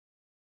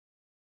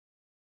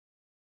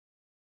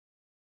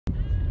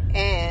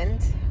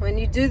And when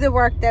you do the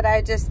work that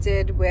I just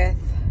did with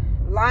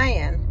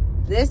Lion,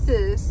 this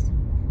is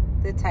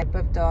the type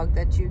of dog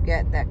that you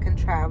get that can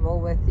travel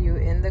with you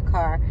in the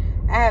car.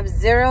 I have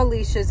 0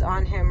 leashes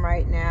on him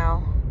right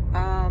now.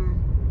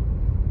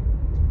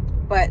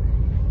 But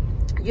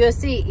you'll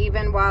see,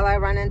 even while I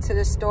run into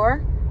the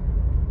store,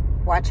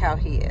 watch how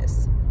he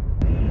is.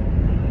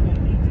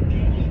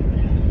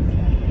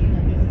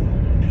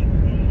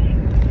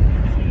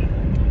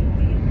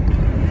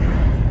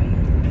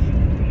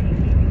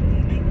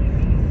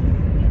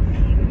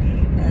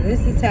 Now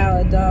this is how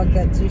a dog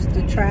that's used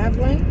to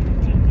traveling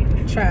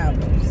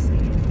travels.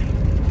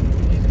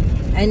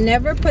 I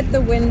never put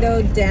the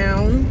window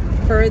down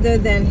further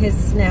than his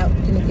snout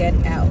can get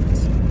out.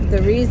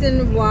 The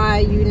reason why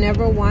you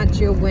never want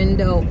your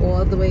window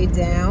all the way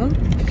down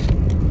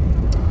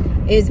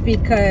is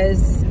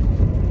because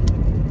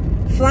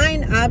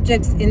flying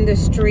objects in the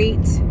street,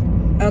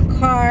 a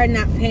car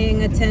not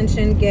paying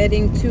attention,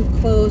 getting too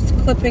close,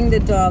 clipping the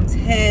dog's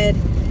head,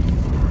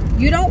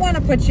 you don't want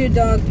to put your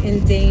dog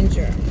in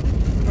danger,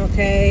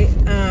 okay?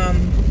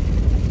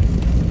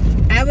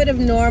 I would have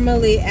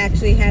normally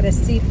actually had a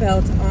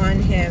seatbelt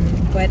on him,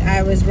 but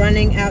I was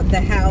running out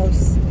the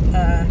house,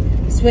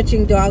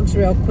 switching dogs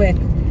real quick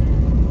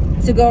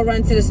to go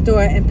run to the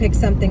store and pick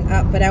something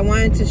up. But I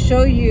wanted to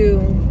show you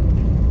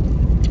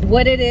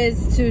what it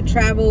is to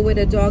travel with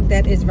a dog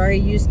that is very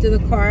used to the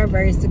car,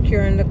 very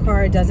secure in the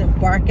car, doesn't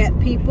bark at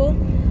people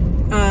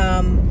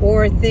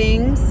or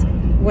things,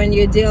 when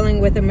you're dealing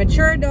with a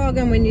mature dog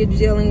and when you're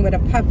dealing with a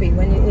puppy,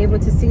 when you're able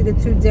to see the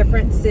two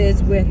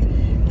differences with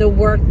the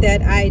work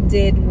that I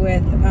did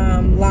with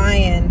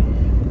Lion.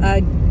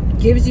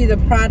 Gives you the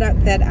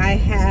product that I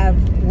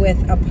have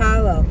with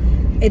Apollo.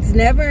 It's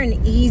never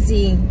an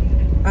easy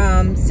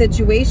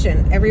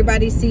situation.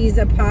 Everybody sees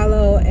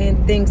Apollo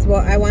and thinks,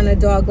 well, I want a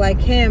dog like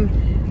him,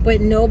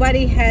 but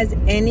nobody has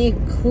any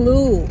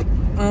clue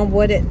on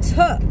what it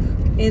took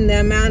in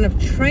the amount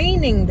of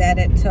training that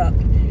it took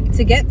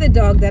to get the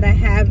dog that I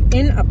have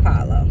in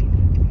Apollo.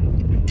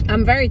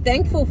 I'm very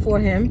thankful for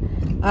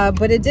him,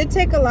 but it did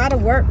take a lot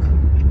of work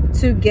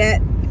to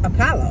get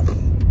Apollo.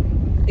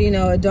 You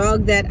know, a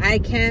dog that I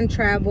can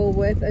travel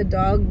with, a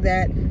dog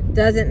that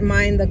doesn't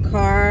mind the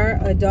car,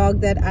 a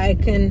dog that I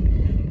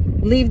can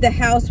leave the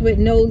house with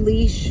no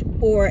leash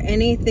or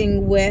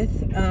anything with.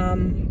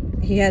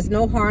 He has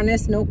no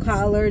harness, no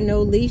collar,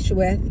 no leash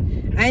with.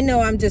 I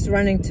know I'm just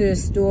running to the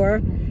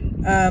store.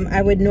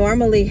 I would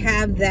normally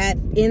have that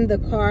in the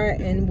car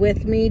and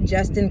with me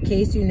just in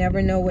case. You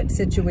never know what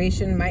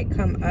situation might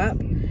come up.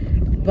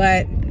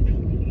 But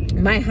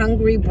my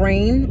hungry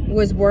brain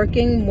was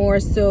working more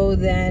so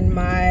than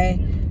my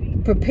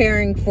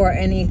preparing for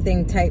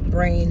anything type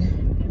brain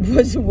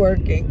was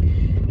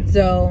working.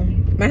 So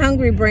my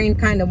hungry brain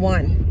kind of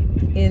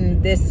won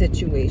in this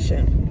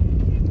situation.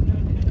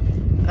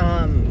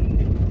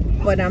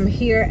 But I'm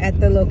here at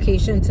the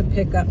location to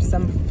pick up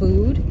some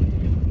food,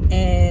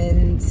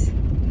 and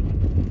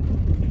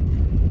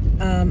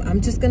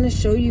I'm just going to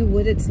show you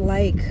what it's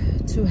like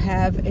to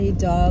have a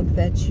dog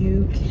that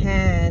you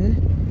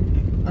can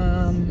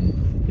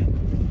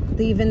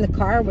leave in the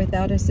car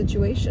without a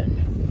situation.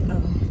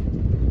 Oh,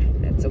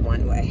 that's a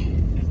one-way.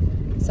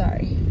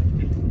 Sorry.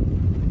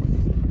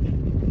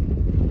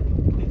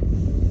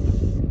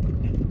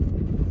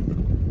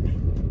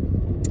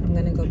 I'm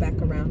gonna go back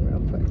around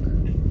real quick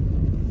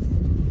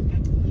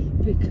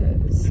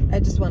because I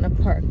just want to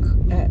park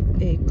at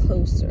a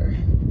closer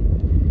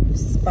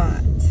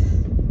spot.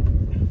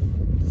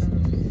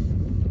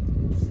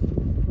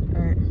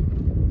 All right.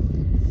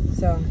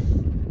 So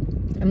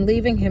I'm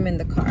leaving him in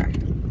the car.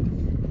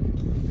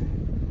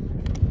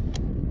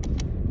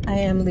 I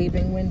am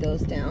leaving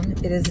windows down.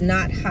 It is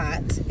not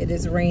hot. It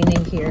is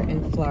raining here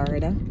in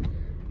Florida.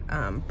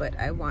 But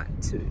I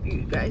want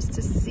you guys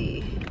to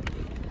see.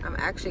 I'm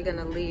actually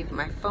gonna leave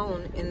my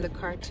phone in the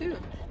car too.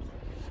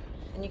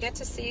 And you get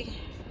to see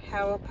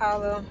how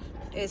Apollo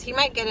is. He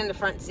might get in the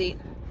front seat.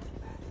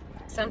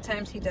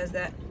 Sometimes he does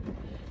that.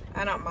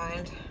 I don't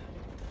mind.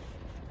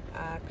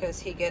 Because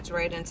he gets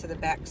right into the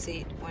back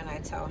seat when I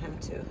tell him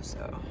to.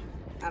 So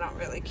I don't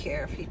really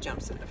care if he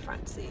jumps in the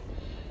front seat.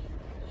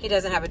 He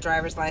doesn't have a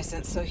driver's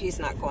license, so he's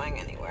not going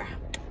anywhere.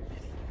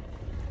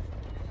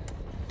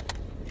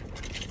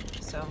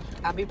 So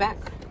I'll be back.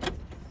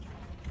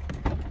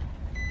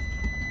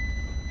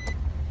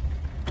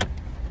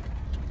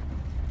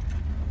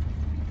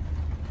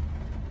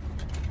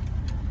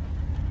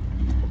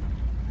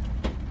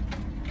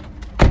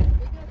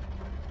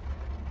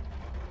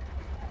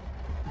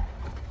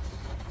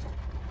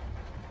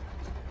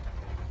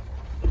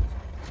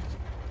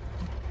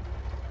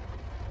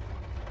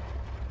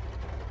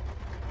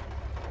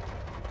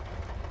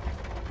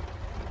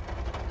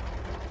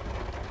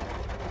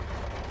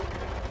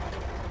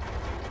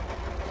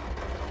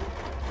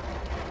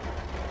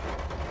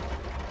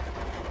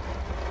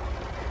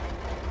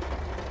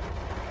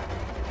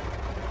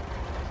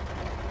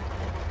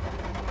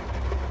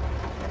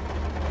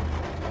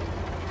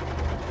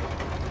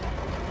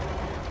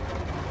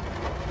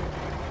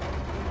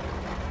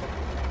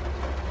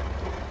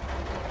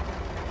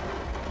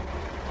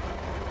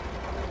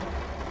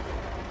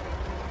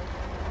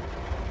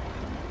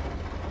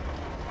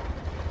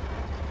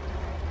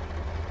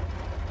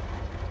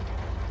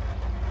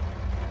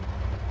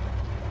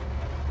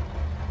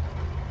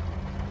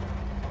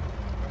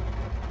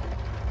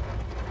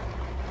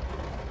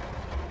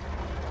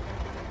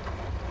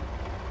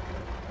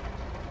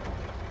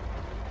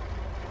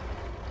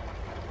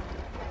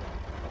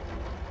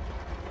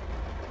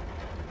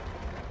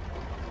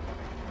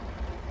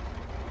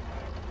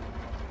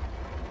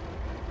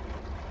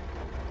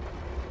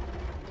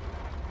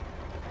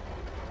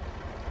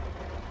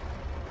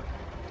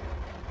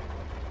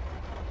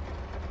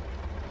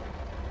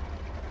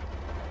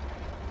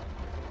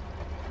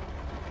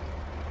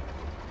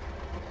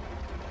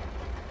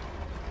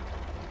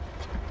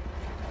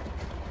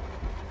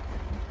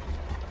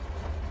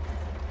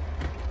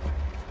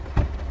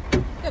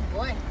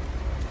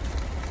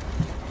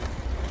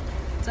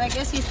 So I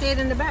guess he stayed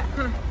in the back,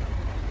 huh?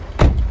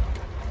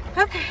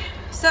 Okay,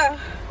 so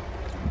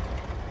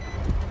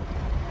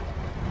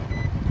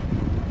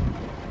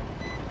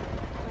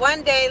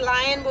one day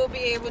Lion will be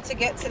able to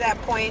get to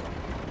that point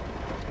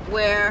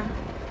where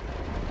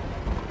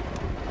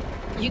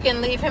you can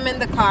leave him in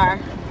the car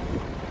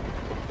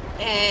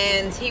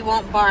and he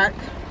won't bark,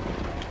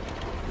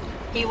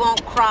 he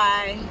won't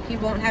cry, he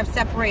won't have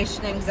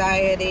separation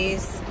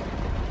anxieties,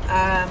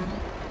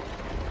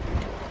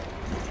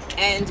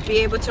 and be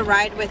able to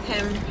ride with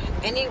him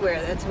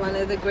anywhere. That's one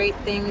of the great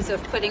things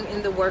of putting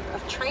in the work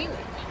of training.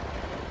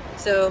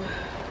 So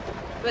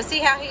we'll see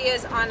how he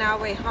is on our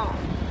way home.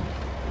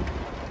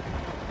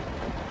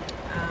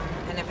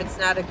 And if it's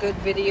not a good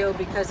video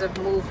because of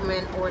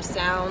movement or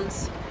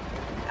sounds,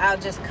 I'll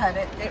just cut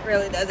it. It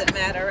really doesn't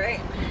matter,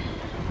 right?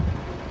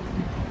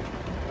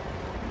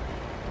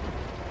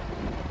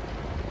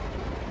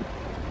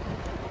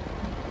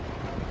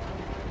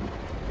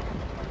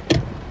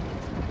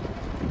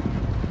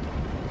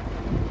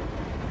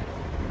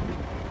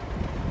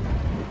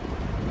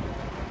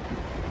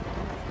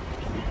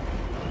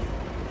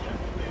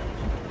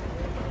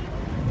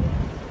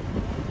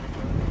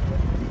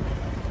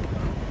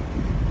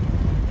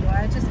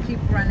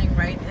 Keep running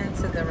right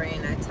into the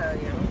rain, I tell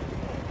you.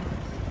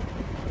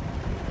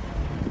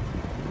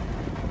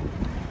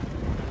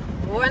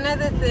 One of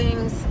the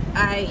things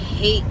I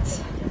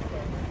hate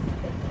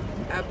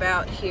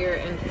about here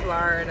in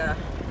Florida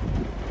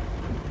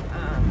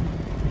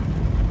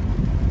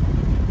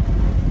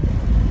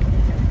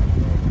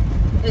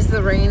is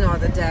the rain all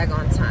the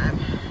daggone time.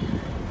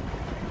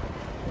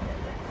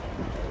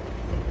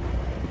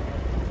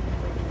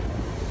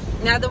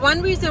 Now, the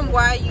one reason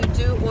why you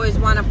do always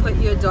want to put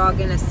your dog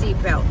in a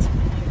seatbelt,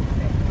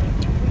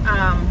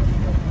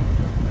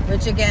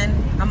 which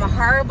again, I'm a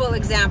horrible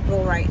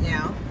example right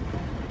now,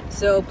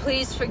 so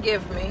please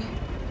forgive me.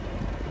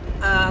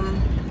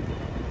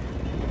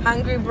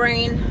 Hungry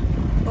brain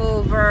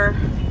over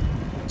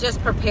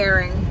just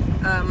preparing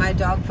my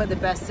dog for the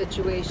best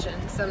situation.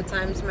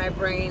 Sometimes my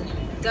brain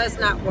does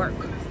not work.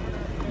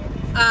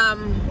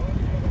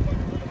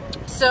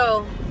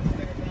 So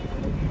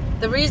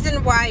the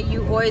reason why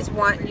you always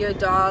want your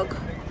dog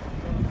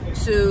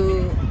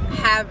to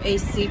have a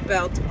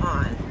seatbelt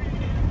on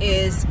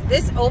is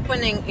this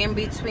opening in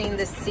between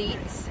the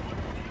seats.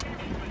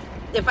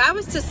 If I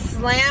was to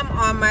slam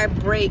on my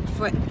brake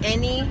for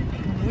any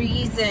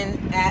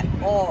reason at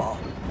all,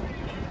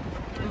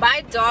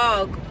 my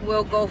dog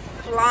will go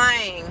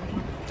flying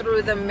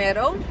through the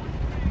middle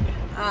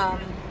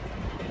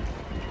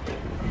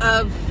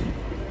of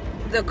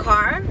the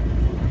car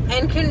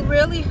and can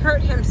really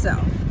hurt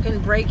himself, can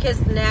break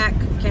his neck,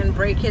 can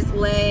break his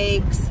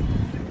legs.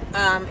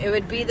 It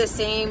would be the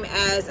same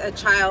as a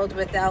child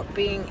without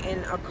being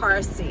in a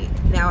car seat.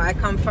 Now, I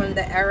come from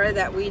the era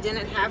that we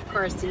didn't have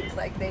car seats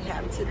like they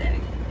have today.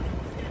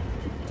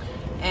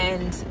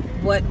 And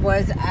what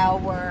was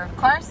our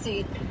car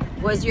seat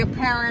was your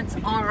parent's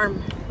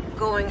arm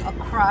going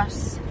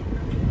across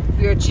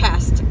your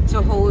chest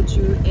to hold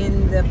you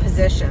in the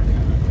position.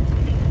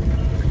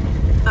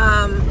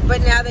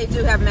 But now they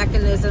do have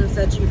mechanisms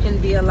that you can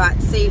be a lot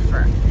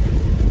safer.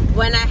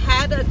 When I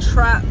had a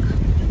truck,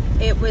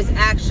 it was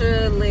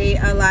actually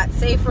a lot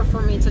safer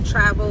for me to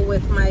travel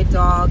with my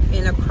dog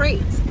in a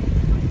crate.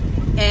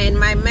 And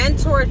my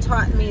mentor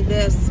taught me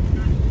this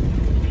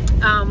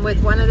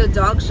with one of the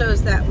dog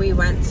shows that we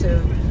went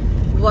to,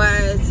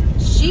 was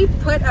she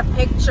put a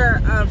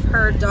picture of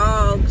her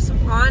dogs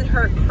on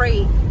her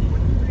crate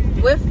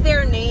with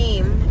their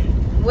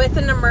name, with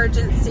an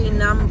emergency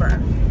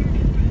number.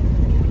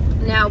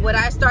 Now, what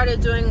I started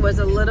doing was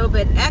a little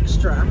bit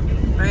extra,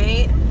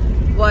 right?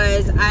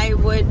 Was I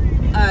would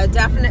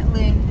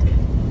definitely,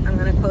 I'm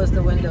going to close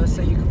the window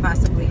so you could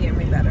possibly hear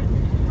me better.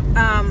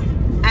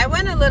 I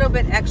went a little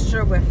bit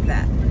extra with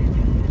that.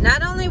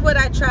 Not only would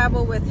I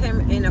travel with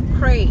him in a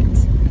crate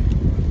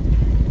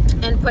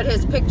and put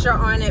his picture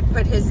on it,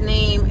 put his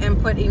name,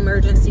 and put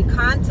emergency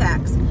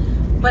contacts,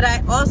 but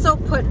I also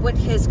put what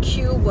his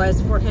cue was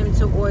for him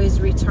to always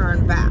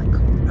return back,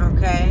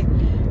 okay?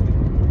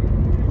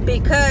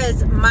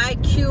 Because my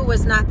cue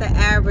was not the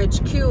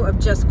average cue of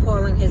just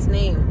calling his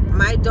name.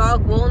 My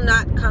dog will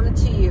not come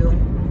to you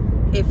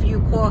if you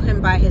call him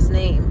by his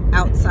name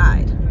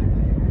outside.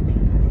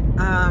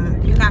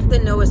 You have to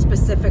know a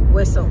specific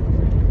whistle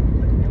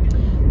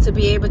to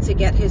be able to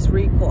get his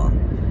recall.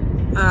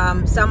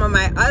 Some of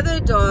my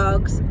other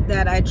dogs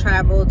that I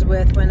traveled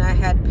with when I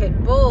had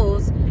pit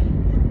bulls,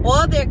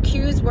 all their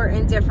cues were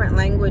in different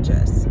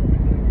languages.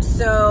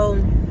 So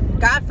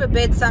God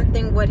forbid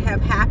something would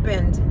have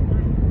happened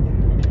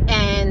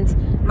and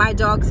my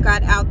dogs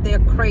got out their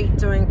crate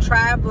during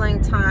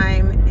traveling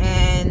time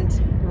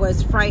and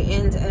was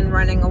frightened and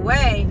running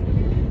away,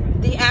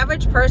 the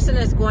average person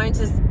is going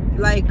to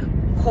like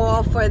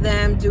call for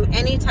them, do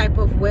any type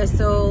of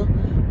whistle,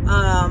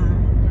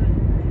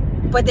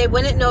 but they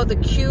wouldn't know the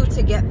cue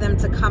to get them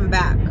to come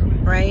back,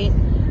 right?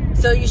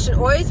 So you should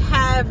always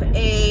have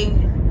a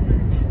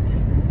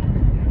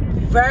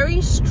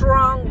very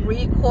strong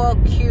recall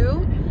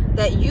cue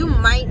that you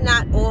might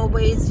not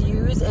always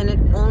use, and it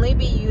only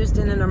be used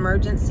in an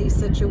emergency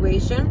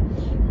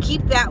situation,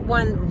 keep that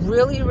one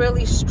really,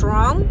 really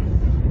strong.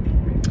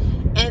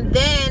 And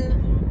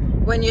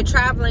then when you're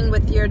traveling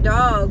with your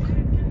dog,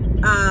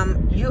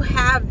 you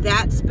have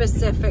that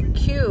specific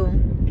cue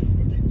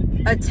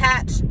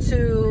attached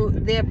to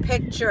their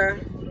picture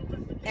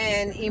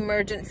and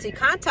emergency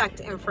contact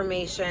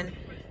information.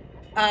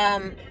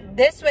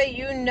 This way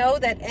you know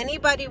that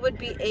anybody would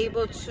be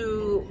able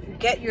to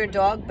get your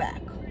dog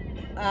back.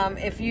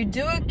 If you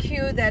do a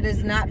cue that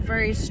is not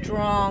very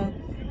strong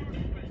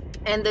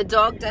and the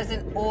dog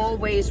doesn't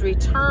always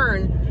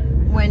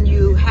return when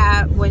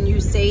you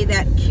say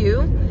that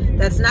cue,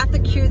 that's not the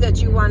cue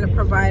that you want to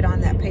provide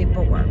on that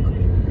paperwork.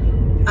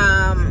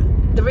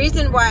 The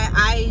reason why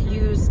I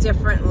use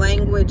different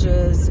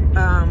languages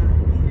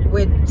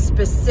with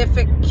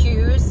specific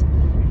cues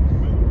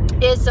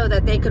is so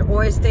that they could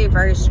always stay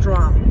very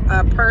strong.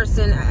 A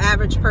person, an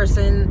average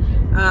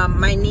person,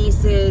 my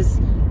nieces,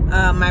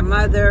 my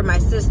mother, my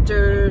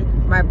sister,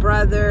 my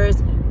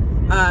brothers,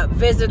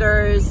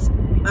 visitors,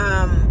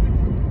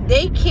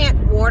 they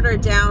can't water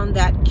down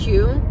that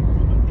cue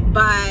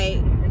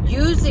by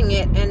using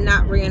it and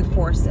not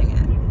reinforcing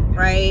it,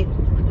 right?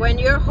 When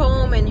you're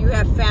home and you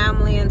have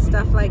family and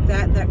stuff like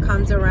that that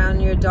comes around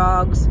your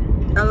dogs,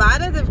 a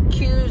lot of the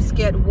cues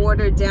get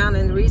watered down,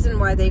 and the reason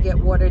why they get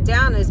watered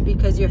down is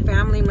because your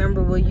family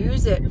member will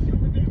use it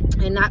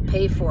and not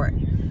pay for it.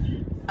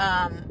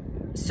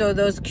 So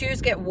those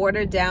cues get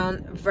watered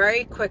down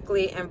very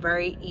quickly and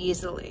very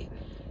easily.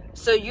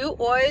 So you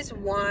always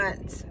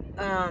want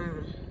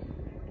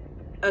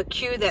a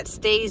cue that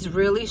stays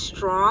really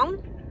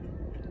strong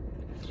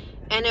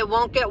and it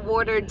won't get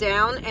watered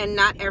down, and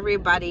not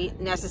everybody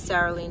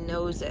necessarily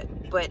knows it,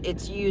 but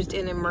it's used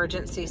in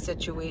emergency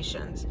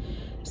situations.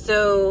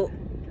 So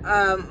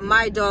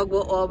my dog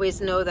will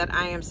always know that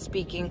I am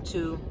speaking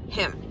to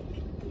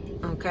him.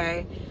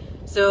 Okay,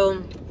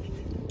 so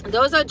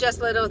those are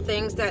just little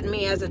things that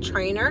me as a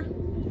trainer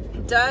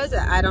does.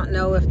 I don't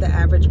know if the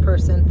average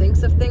person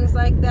thinks of things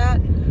like that,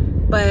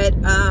 but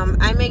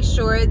I make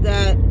sure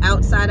that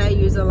outside I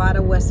use a lot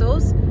of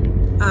whistles,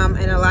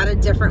 and a lot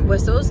of different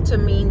whistles to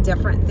mean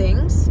different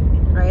things,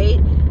 right?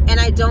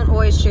 And I don't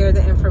always share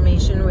the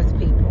information with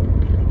people.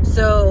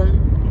 So,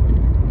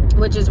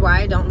 which is why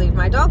I don't leave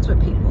my dogs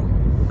with people.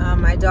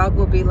 My dog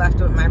will be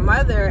left with my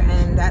mother,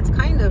 and that's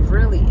kind of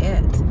really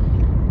it.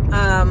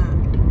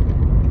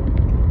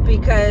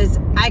 Because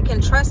I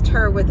can trust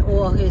her with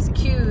all his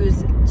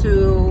cues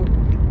to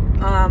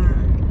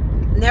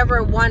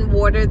never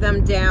water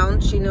them down.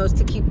 She knows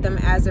to keep them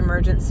as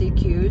emergency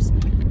cues.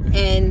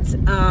 And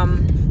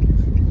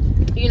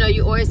you know,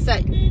 you always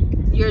set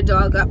your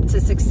dog up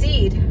to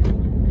succeed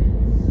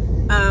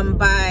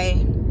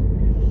by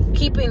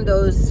keeping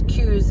those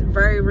cues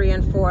very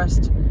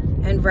reinforced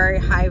and very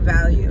high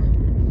value.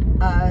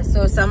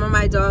 So some of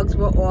my dogs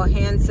were all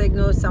hand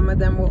signals, some of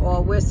them were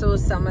all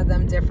whistles, some of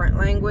them different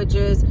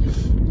languages.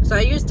 So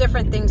I use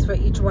different things for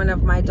each one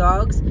of my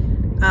dogs.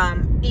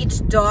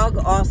 Each dog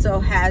also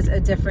has a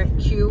different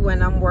cue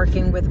when I'm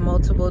working with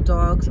multiple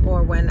dogs,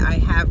 or when I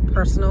have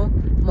personal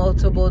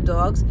multiple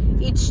dogs.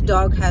 Each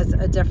dog has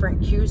a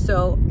different cue,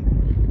 so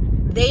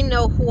they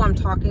know who I'm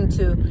talking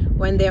to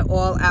when they're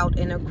all out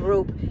in a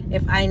group,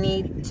 if I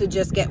need to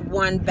just get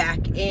one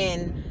back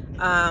in,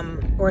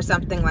 or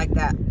something like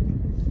that.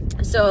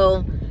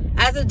 So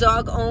as a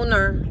dog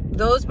owner,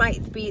 those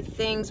might be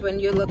things when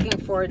you're looking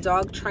for a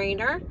dog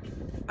trainer,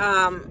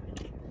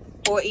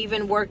 or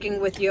even working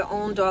with your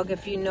own dog,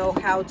 if you know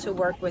how to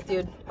work with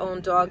your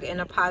own dog in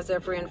a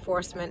positive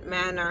reinforcement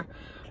manner.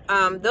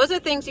 Those are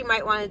things you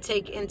might want to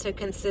take into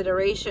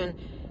consideration,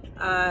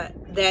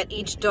 that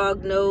each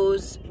dog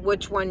knows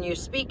which one you're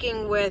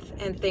speaking with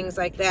and things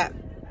like that.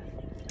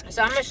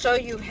 So I'm going to show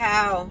you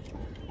how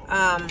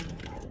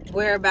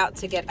we're about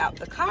to get out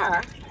the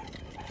car,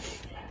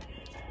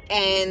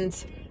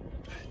 and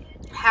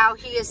how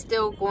he is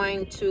still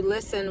going to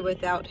listen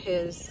without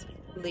his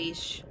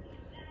leash,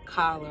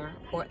 collar,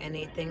 or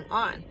anything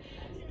on.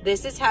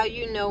 This is how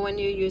you know when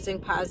you're using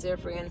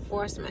positive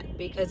reinforcement,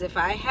 because if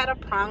I had a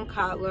prong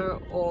collar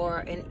or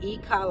an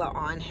e-collar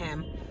on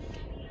him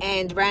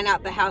and ran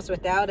out the house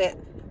without it,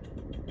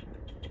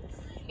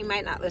 he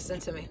might not listen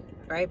to me,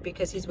 right?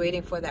 Because he's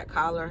waiting for that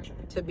collar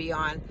to be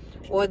on,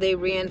 or they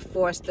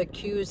reinforce the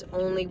cues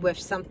only with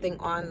something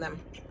on them.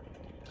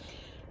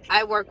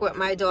 I work with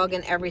my dog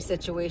in every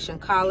situation.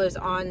 Collars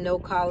on, no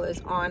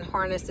collars on,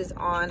 harnesses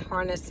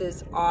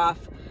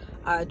off,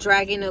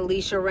 dragging a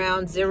leash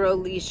around, zero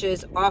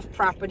leashes, off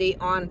property,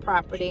 on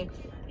property.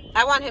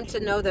 I want him to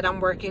know that I'm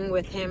working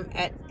with him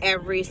at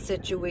every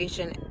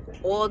situation.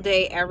 All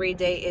day, every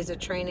day is a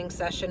training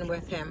session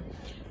with him.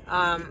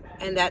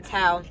 And that's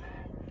how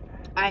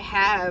I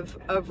have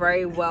a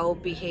very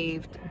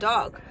well-behaved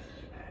dog.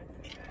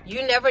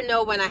 You never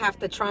know when I have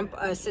to trump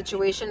a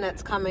situation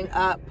that's coming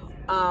up,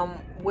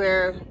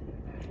 where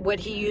what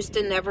he used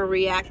to never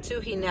react to,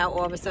 he now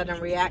all of a sudden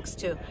reacts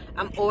to.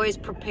 I'm always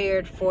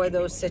prepared for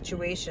those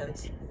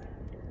situations.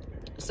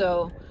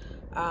 So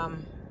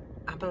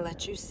I'm gonna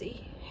let you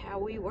see how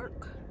we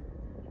work.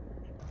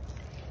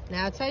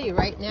 Now I'll tell you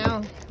right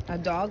now, a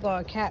dog or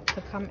a cat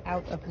could come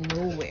out of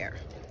nowhere,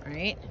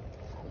 right?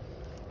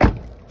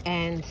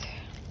 And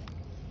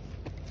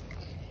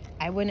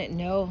I wouldn't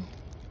know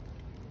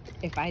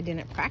if I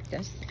didn't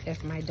practice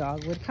if my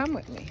dog would come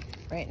with me.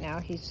 Right now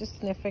he's just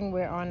sniffing.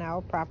 We're on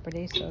our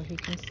property, so he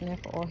can sniff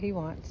all he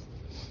wants.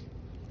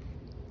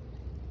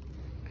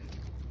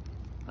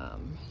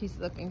 He's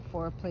looking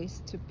for a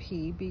place to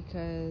pee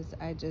because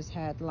I just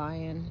had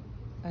Lion,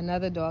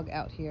 another dog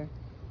out here,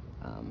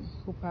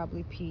 who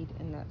probably peed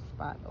in that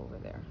spot over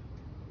there.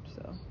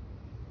 So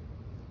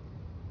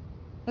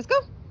let's go.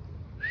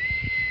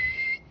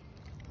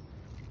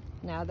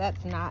 Now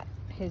that's not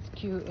his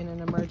cue in an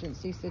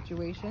emergency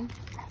situation.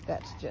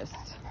 That's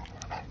just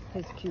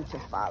his cue to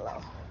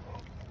follow.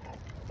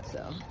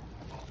 So,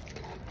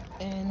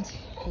 and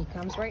he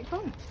comes right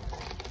home.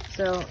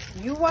 So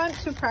you want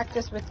to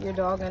practice with your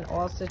dog in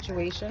all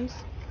situations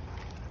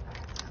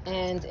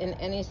and in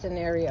any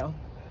scenario.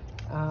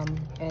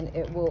 And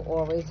it will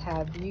always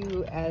have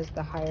you as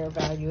the higher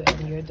value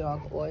and your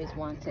dog always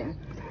wanting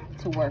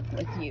to work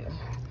with you.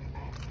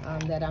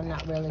 That I'm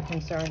not really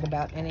concerned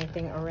about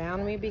anything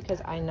around me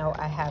because I know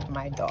I have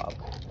my dog.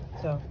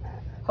 So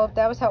hope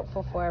that was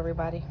helpful for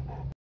everybody.